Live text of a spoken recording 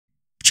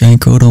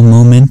GiantGrotle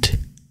moment.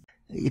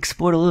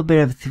 Explored a little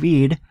bit of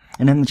Threed,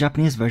 and in the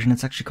Japanese version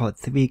it's actually called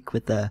Threek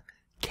with a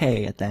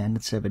K at the end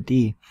instead of a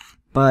D.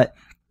 But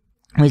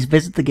we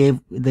visit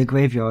the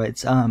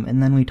graveyards,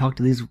 and then we talked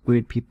to these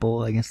weird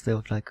people. I guess they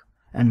looked like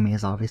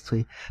enemies,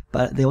 obviously,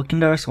 but they looked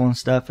into our soul and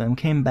stuff, and we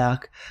came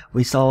back.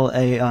 We saw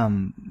a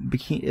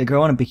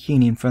girl in a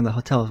bikini in front of the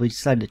hotel. We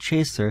decided to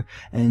chase her,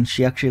 and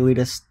she actually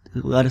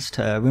led us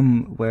to a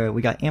room where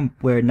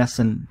where Ness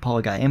and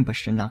Paula got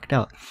ambushed and knocked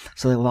out.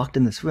 So they walked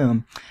in this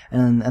room,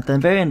 and at the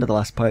very end of the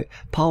last part,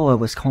 Paula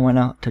was calling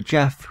out to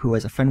Jeff, who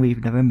was a friend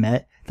we've never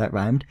met. That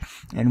rhymed,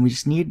 and we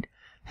just need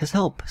his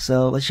help.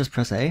 So let's just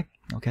press A,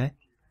 okay?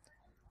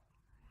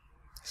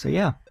 So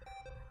yeah.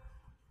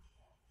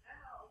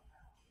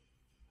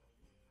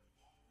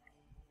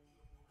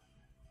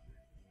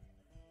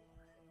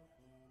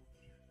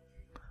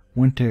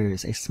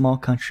 Winters, a small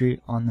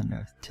country on the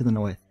north, to the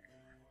north.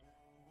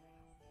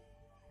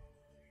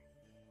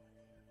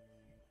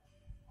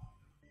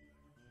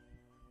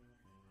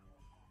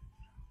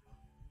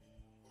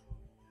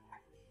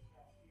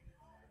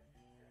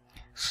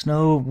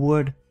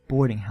 Snowwood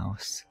boarding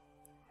house.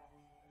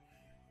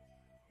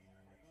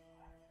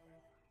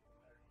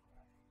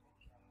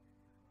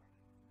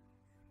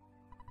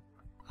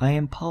 I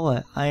am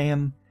Paula. I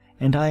am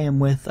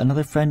with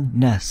another friend,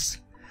 Ness.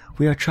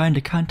 We are trying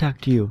to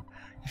contact you.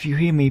 If you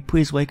hear me,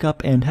 please wake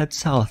up and head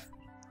south.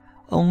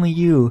 Only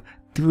you,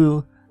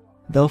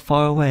 though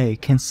far away,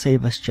 can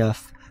save us,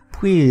 Jeff.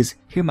 Please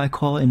hear my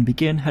call and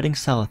begin heading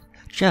south.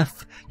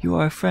 Jeff, you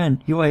are a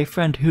friend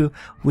who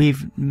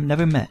we've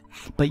never met,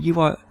 but you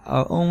are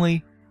our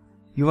only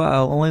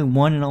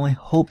one and only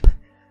hope.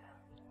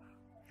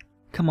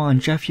 Come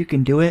on, Jeff, you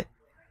can do it.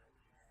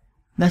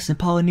 Ness and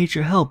Paula need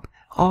your help.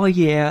 Oh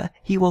yeah,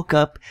 he woke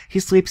up. He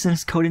sleeps in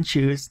his coat and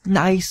shoes.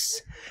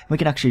 Nice. We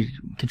can actually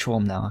control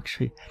him now,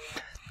 actually.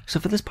 So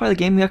for this part of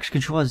the game, you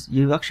actually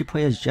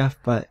play as Jeff,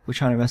 but we're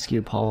trying to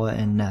rescue Paula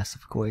and Ness,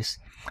 of course.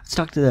 Let's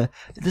talk to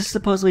this is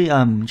supposedly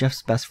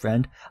Jeff's best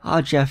friend.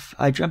 Ah, Jeff,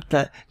 I dreamt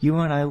that you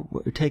and I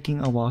were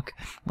taking a walk.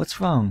 What's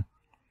wrong?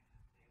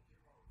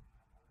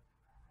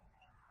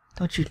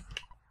 Don't you...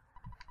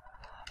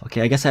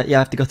 Okay, I guess I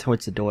have to go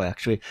towards the door,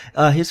 actually.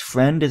 His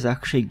friend is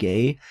actually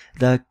gay.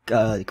 The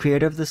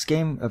creator of this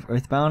game, of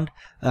Earthbound,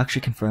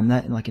 actually confirmed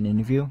that in like an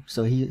interview.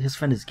 So his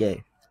friend is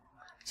gay.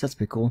 So that's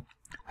pretty cool.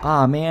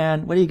 Ah,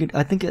 man, what are you?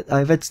 I think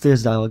I read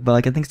Steer's dialogue, but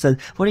like I think it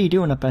said, "What are you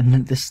doing up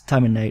at this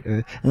time of night or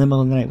in the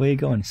middle of the night? Where are you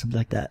going?" Something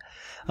like that.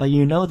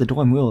 You know the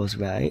dorm rules,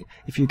 right?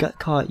 If you got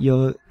caught,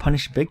 you're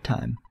punished big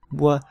time.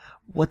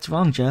 What's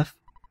wrong, Jeff?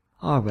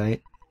 All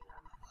right.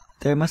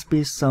 There must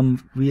be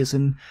some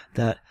reason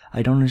that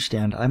I don't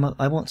understand.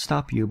 I won't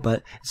stop you,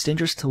 but it's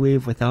dangerous to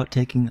leave without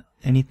taking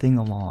anything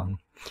along.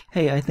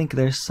 Hey, I think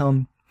there's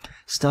some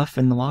stuff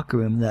in the locker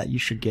room that you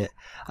should get.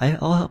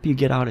 I'll help you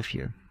get out of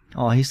here.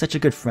 Oh, he's such a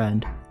good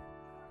friend.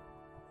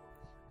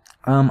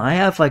 I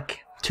have like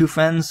 2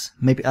 friends,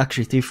 maybe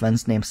actually 3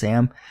 friends named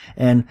Sam,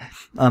 and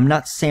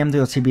not Sam the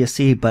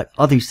TBSC, but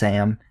other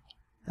Sam.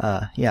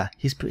 Yeah,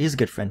 he's a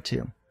good friend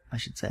too, I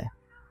should say.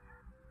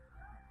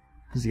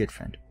 He's a good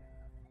friend.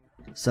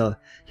 So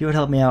he would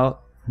help me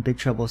out in big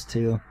troubles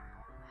too.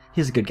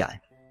 He's a good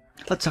guy.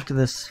 Let's talk to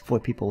this 4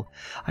 people.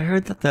 I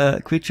heard that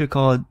the creature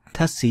called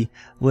Tessie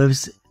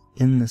lives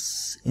in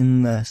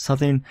the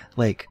southern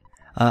lake.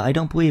 I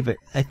don't believe it.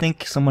 I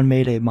think someone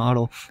made a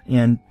model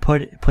and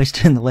placed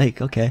it in the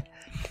lake. Okay.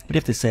 What do you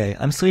have to say?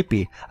 I'm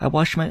sleepy. I'll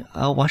wash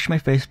my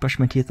face, brush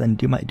my teeth, and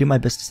do my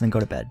business, and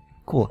go to bed.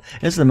 Cool.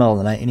 It's the middle of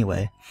the night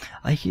anyway.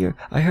 I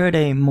heard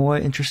a more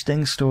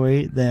interesting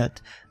story than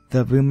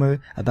the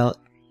rumor about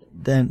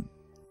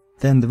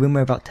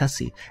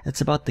Tessie.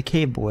 It's about the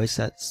cave boys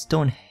at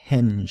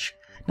Stonehenge.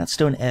 Not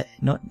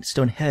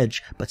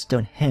Stonehenge, but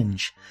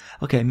Stonehenge.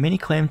 Okay, many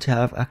claim to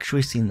have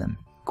actually seen them.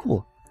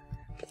 Cool.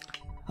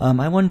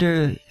 I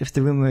wonder if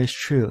the rumor is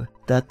true,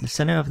 that the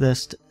center of the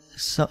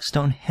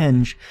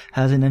Stonehenge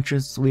has an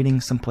entrance leading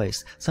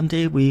someplace.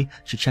 Someday we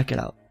should check it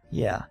out.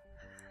 Yeah.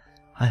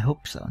 I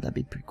hope so. That'd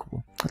be pretty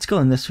cool. Let's go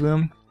in this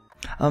room.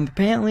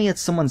 Apparently it's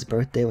someone's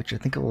birthday, which I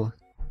think it'll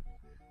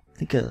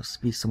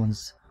be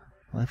someone's...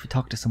 Well, if we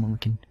talk to someone, we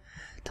can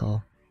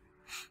tell.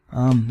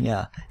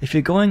 Yeah. If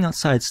you're going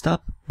outside,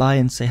 stop by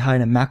and say hi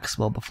to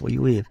Maxwell before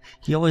you leave.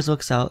 He always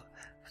looks out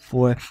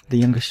for the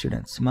younger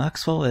students.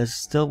 Maxwell is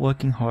still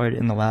working hard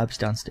in the labs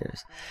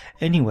downstairs.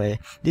 Anyway,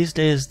 these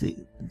days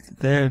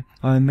there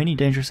are many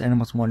dangerous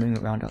animals wandering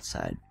around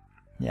outside.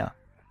 Yeah.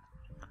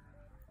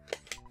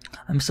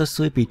 I'm so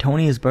sleepy.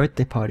 Tony's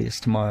birthday party is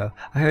tomorrow.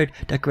 I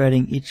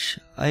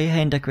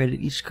hand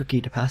decorated each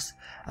cookie to pass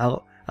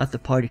out at the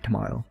party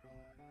tomorrow.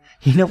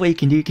 You know what you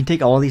can do? You can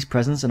take all these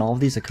presents and all of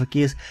these are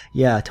cookies.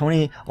 Yeah,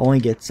 Tony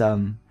only gets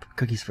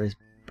cookies for his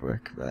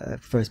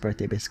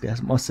birthday, basically.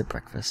 That's mostly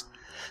breakfast.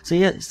 So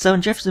yeah, so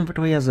in Jeff's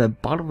inventory he has a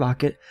bottle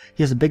rocket.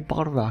 He has a big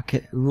bottle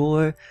rocket,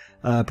 ruler,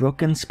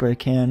 broken spray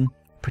can,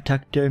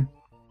 protector,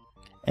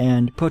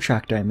 and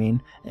protractor. I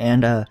mean,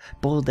 and a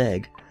boiled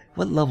egg.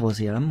 What level is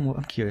he at?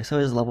 I'm curious. So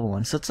he's level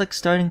 1. So it's like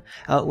starting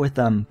out with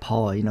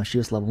Paula. You know, she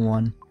was level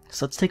 1.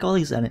 So let's take all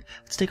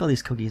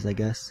these cookies, I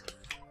guess.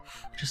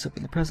 Just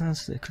open the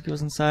presents. The cookie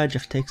was inside.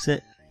 Jeff takes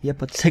it.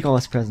 Yep, let's take all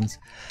his presents.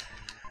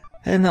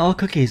 And all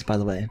cookies, by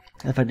the way.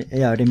 Yeah,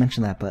 I already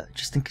mentioned that, but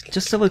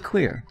just so we're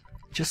clear.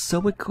 Just so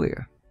we're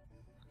clear.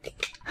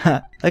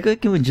 Ha! Like we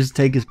can just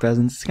take his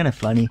presents. It's kind of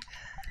funny.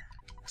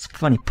 It's a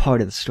funny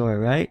part of the story,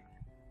 right?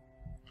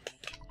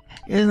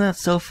 Isn't that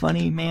so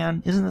funny,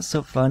 man? Isn't that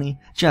so funny?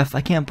 Jeff,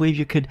 I can't believe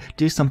you could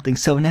do something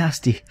so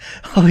nasty.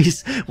 Oh,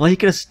 well, he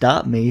could have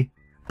stopped me,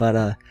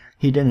 but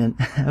he didn't.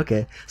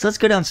 Okay, so let's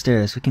go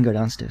downstairs. We can go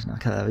downstairs now.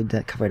 We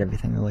covered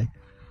everything, really.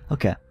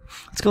 Okay,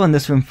 let's go in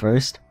this room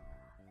first,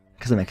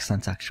 because it makes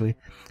sense, actually.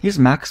 Here's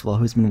Maxwell,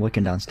 who's been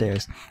working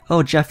downstairs.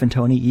 Oh, Jeff and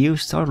Tony, you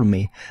startled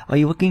me. Are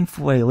you looking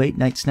for a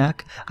late-night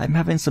snack? I'm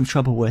having some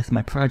trouble with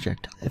my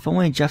project. If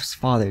only Jeff's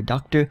father,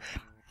 Dr.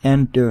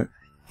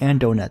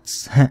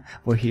 Donuts,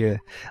 were here,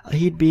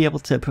 he'd be able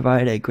to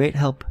provide a great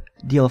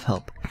deal of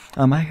help.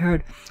 I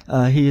heard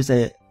he is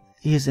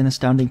an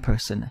astounding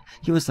person.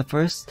 He was the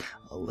first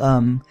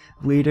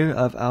leader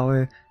of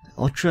our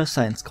Ultra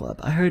Science Club.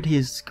 I heard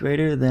he's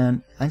greater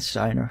than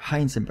Einstein or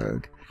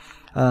Heisenberg.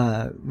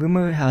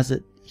 Rumor has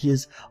it he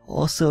is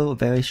also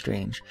very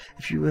strange.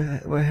 If you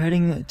were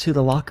heading to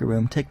the locker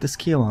room, take this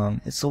key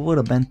along. It's a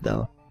little bent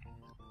though.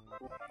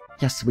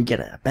 Yes, we get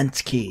it. A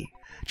bent key.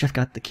 Jeff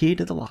got the key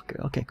to the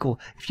locker. Okay, cool.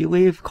 If you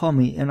leave, call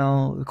me and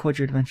I'll record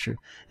your adventure.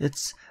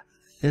 It's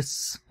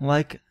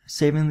like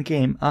saving the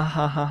game. Ah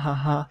ha ha ha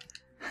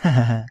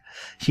ha.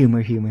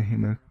 Humor.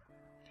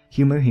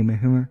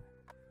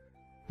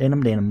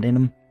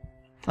 Danum.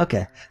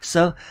 Okay,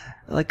 so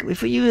like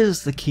if we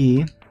use the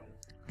key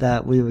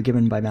that we were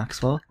given by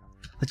Maxwell,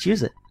 let's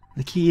use it.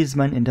 The key is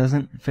meant and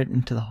doesn't fit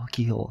into the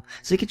keyhole.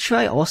 So you could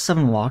try all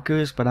 7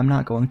 lockers, but I'm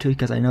not going to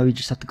because I know you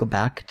just have to go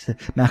back to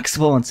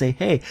Maxwell and say,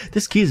 hey,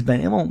 this key's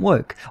bent, it won't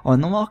work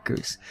on the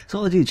lockers. So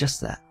I'll do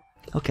just that.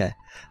 Okay.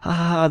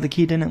 Haha, the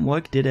key didn't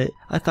work, did it?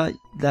 I thought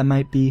that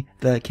might be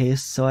the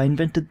case, so I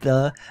invented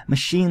the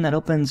machine that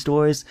opens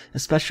doors,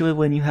 especially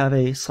when you have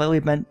a slightly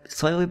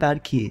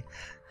bad key.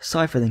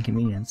 Sorry for the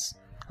inconvenience.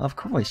 Of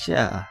course,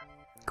 yeah.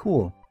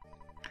 Cool.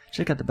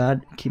 Check out the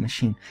bad key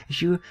machine.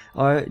 If you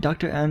are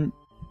Dr.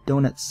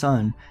 Donut's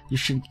son, you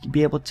should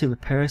be able to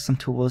repair some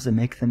tools and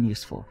make them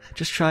useful.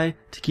 Just try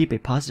to keep a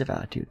positive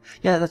attitude.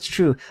 Yeah, that's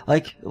true.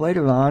 Like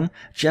later on,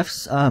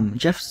 Jeff's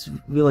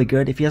really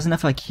good. If he has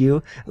enough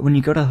IQ, when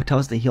you go to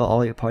hotels to heal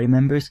all your party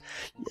members,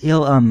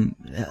 he'll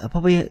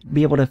probably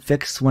be able to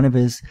fix one of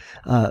his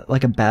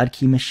like a bad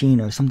key machine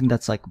or something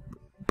that's like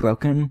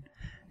broken.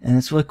 And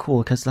it's really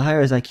cool because the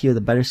higher his IQ, the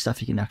better stuff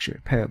he can actually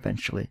repair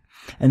eventually.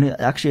 And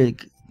actually,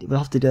 we'll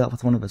have to do that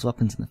with one of his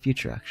weapons in the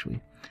future,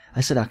 actually. I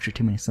said actually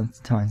too many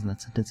times in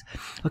that sentence.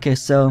 Okay,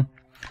 so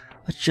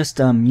let's just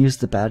use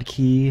the bad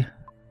key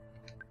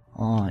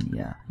on,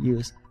 yeah,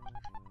 use.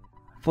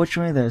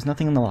 Fortunately, there's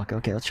nothing in the locker.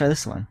 Okay, let's try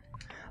this one.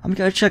 I'm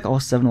gonna check all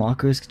 7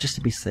 lockers just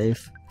to be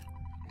safe.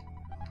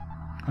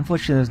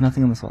 Unfortunately, there's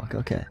nothing in this locker.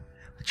 Okay,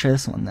 let's try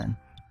this one then.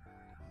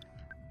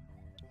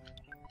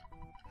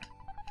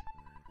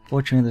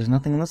 Fortunately, there's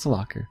nothing in this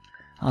locker.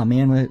 Oh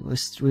man,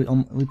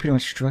 we pretty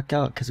much struck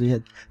out because we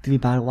had 3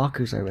 bad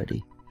lockers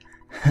already.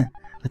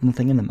 With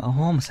nothing in them. A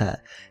Holmes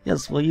hat.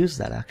 Yes, we'll use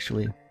that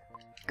actually.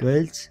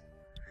 Goods.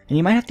 And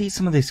you might have to eat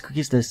some of these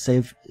cookies to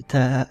save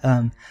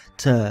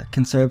to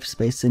conserve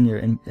space in your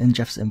in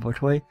Jeff's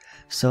inventory.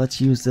 So let's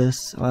use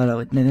this. Oh, no,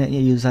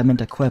 I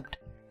meant equipped.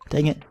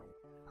 Dang it.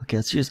 Okay,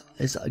 let's use.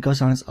 It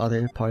goes on his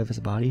other part of his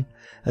body.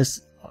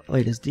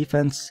 Wait, his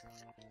defense.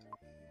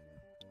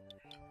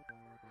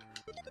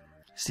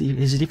 See,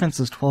 his defense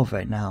is 12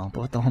 right now,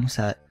 but with the Holmes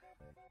hat,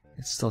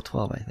 it's still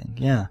 12, I think.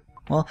 Yeah.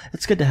 Well,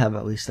 it's good to have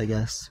at least, I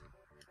guess.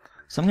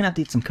 So I'm gonna have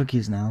to eat some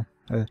cookies now,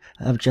 or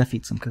have Jeff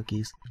eat some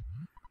cookies.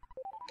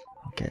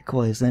 Okay,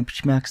 cool. His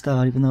image maxed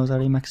out, even though it was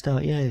already maxed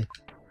out. Yay!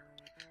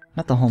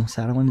 Not the home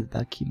side. I wanted the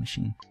bad key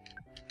machine.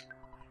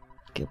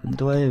 Okay, open the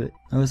door. There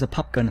was a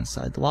pop gun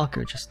inside. The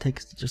locker just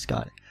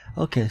got it.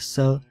 Okay,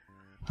 so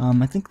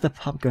I think the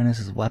pop gun is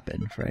his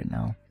weapon for right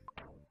now.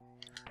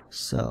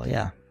 So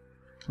yeah,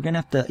 we're gonna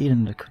have to eat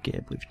another cookie, I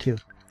believe, too.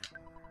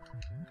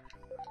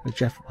 Or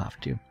Jeff will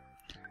have to.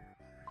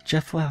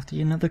 Jeff will have to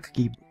eat another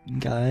cookie,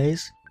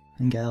 guys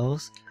and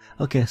gals.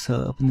 Okay,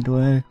 so open the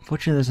door.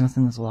 Fortunately, there's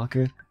nothing in this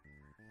locker.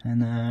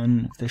 And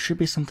then there should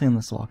be something in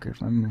this locker, if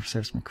my memory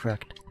serves me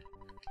correct.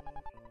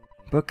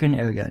 Broken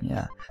air gun,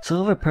 yeah. So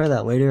we'll repair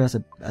that later as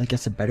I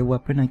guess a better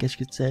weapon, I guess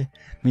you could say.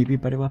 Maybe a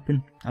better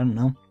weapon. I don't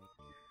know.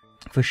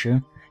 For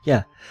sure.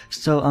 Yeah.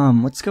 So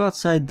let's go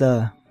outside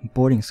the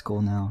boarding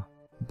school now.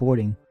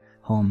 Boarding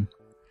home.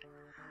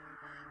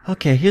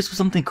 Okay, here's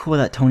something cool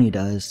that Tony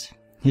does.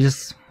 He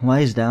just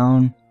lies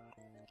down.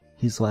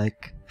 He's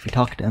like, if you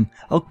talk to him,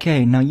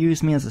 okay, now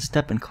use me as a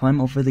step and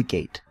climb over the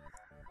gate.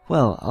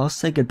 Well, I'll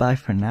say goodbye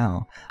for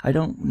now. I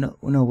don't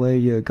know where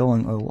you're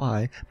going or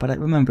why, but I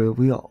remember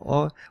we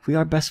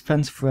are best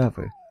friends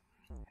forever.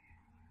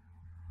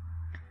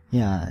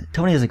 Yeah,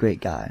 Tony is a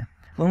great guy.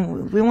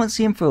 We won't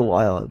see him for a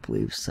while, I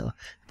believe, so,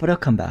 but he'll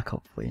come back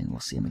hopefully, and we'll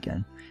see him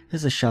again.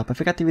 Here's a shop. I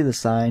forgot to read the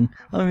sign.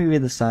 Let me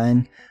read the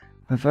sign.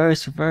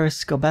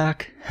 Reverse, go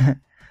back.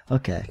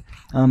 Okay.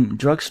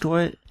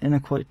 Drugstore, in a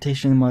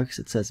quotation marks,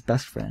 it says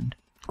best friend.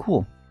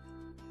 Cool.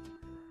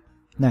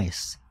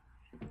 Nice.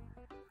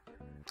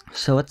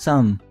 So let's,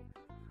 hello,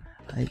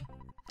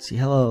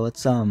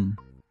 let's,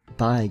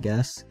 buy, I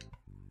guess.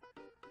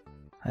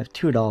 I have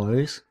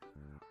 $2.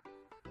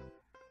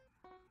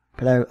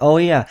 But oh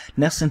yeah,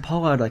 Ness and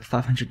Paula are like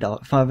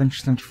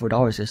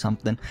 $574 or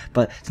something.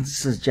 But since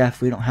this is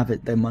Jeff, we don't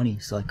have their money,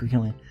 so like we can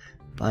only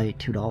buy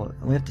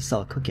 $2. We have to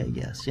sell a cookie, I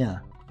guess. Yeah.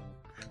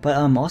 But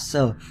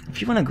also,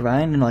 if you want to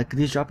grind and like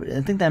these drop,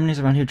 I think the enemies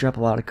around here drop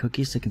a lot of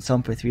cookies, so you can sell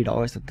them for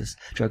 $3 at this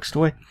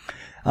drugstore.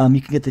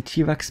 You can get the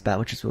T-Rex bat,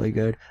 which is really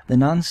good. The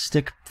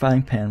non-stick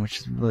frying pan,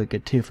 which is really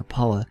good too for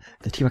Paula.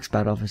 The T-Rex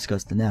bat obviously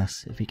goes to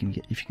Ness if you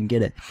can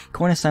get it.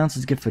 Coin of silence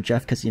is good for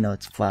Jeff because you know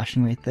it's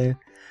flashing right there.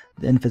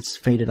 And if it's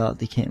faded out,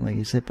 they can't really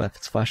use it. But if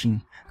it's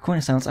flashing, coin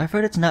of silence, I've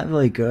heard it's not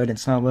really good.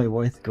 It's not really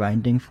worth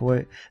grinding for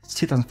it. It's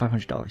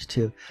 $2,500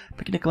 too.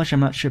 Picnic lunch, I'm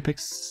not sure.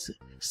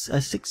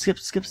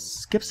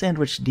 Skip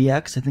sandwich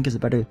DX, I think is a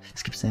better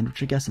skip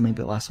sandwich, I guess. It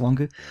maybe lasts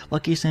longer.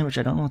 Lucky sandwich,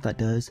 I don't know what that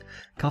does.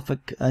 Coffee,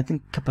 I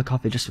think cup of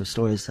coffee just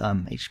restores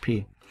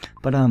HP.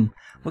 But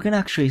we're gonna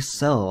actually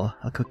sell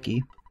a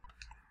cookie.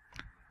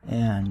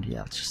 And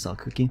yeah, let's just sell a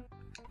cookie.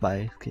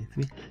 Buy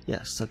K3.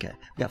 Yes, okay.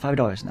 We got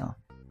 $5 now.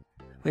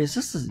 Wait, is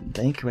this the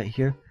bank right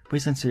here?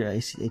 Please enter your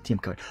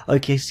ATM card.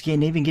 Okay, so you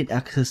can't even get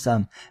access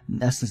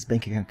Ness's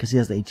bank account because he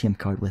has the ATM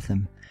card with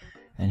him.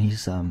 And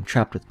he's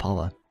trapped with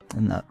Paula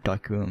in that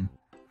dark room.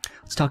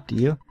 Let's talk to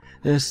you.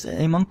 There's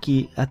a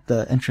monkey at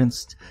the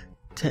entrance.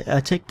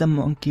 Take the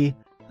monkey.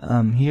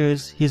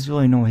 He's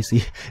really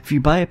noisy. If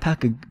you buy a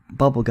pack of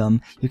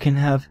bubblegum, you can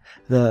have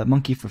the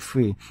monkey for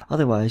free.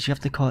 Otherwise, you have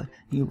to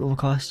it will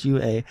cost you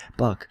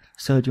 $1.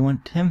 So do you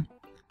want him?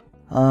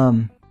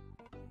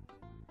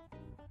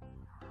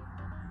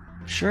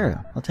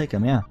 Sure, I'll take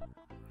him, yeah.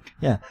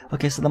 Yeah,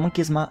 okay, so the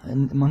monkey's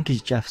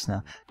Jeff's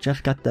now.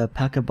 Jeff got the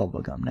pack of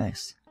bubblegum,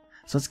 nice.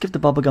 So let's give the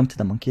bubblegum to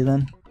the monkey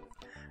then.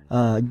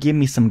 Give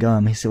me some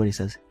gum, see what he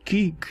says.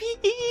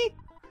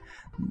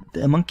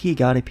 The monkey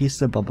got a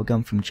piece of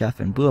bubblegum from Jeff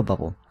and blew a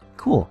bubble.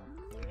 Cool.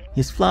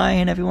 He's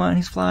flying, everyone,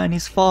 he's flying,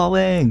 he's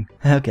falling!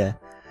 Okay.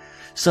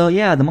 So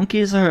yeah, the monkey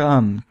is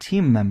our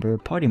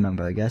party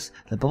member, I guess.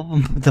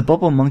 The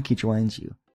bubble monkey joins you.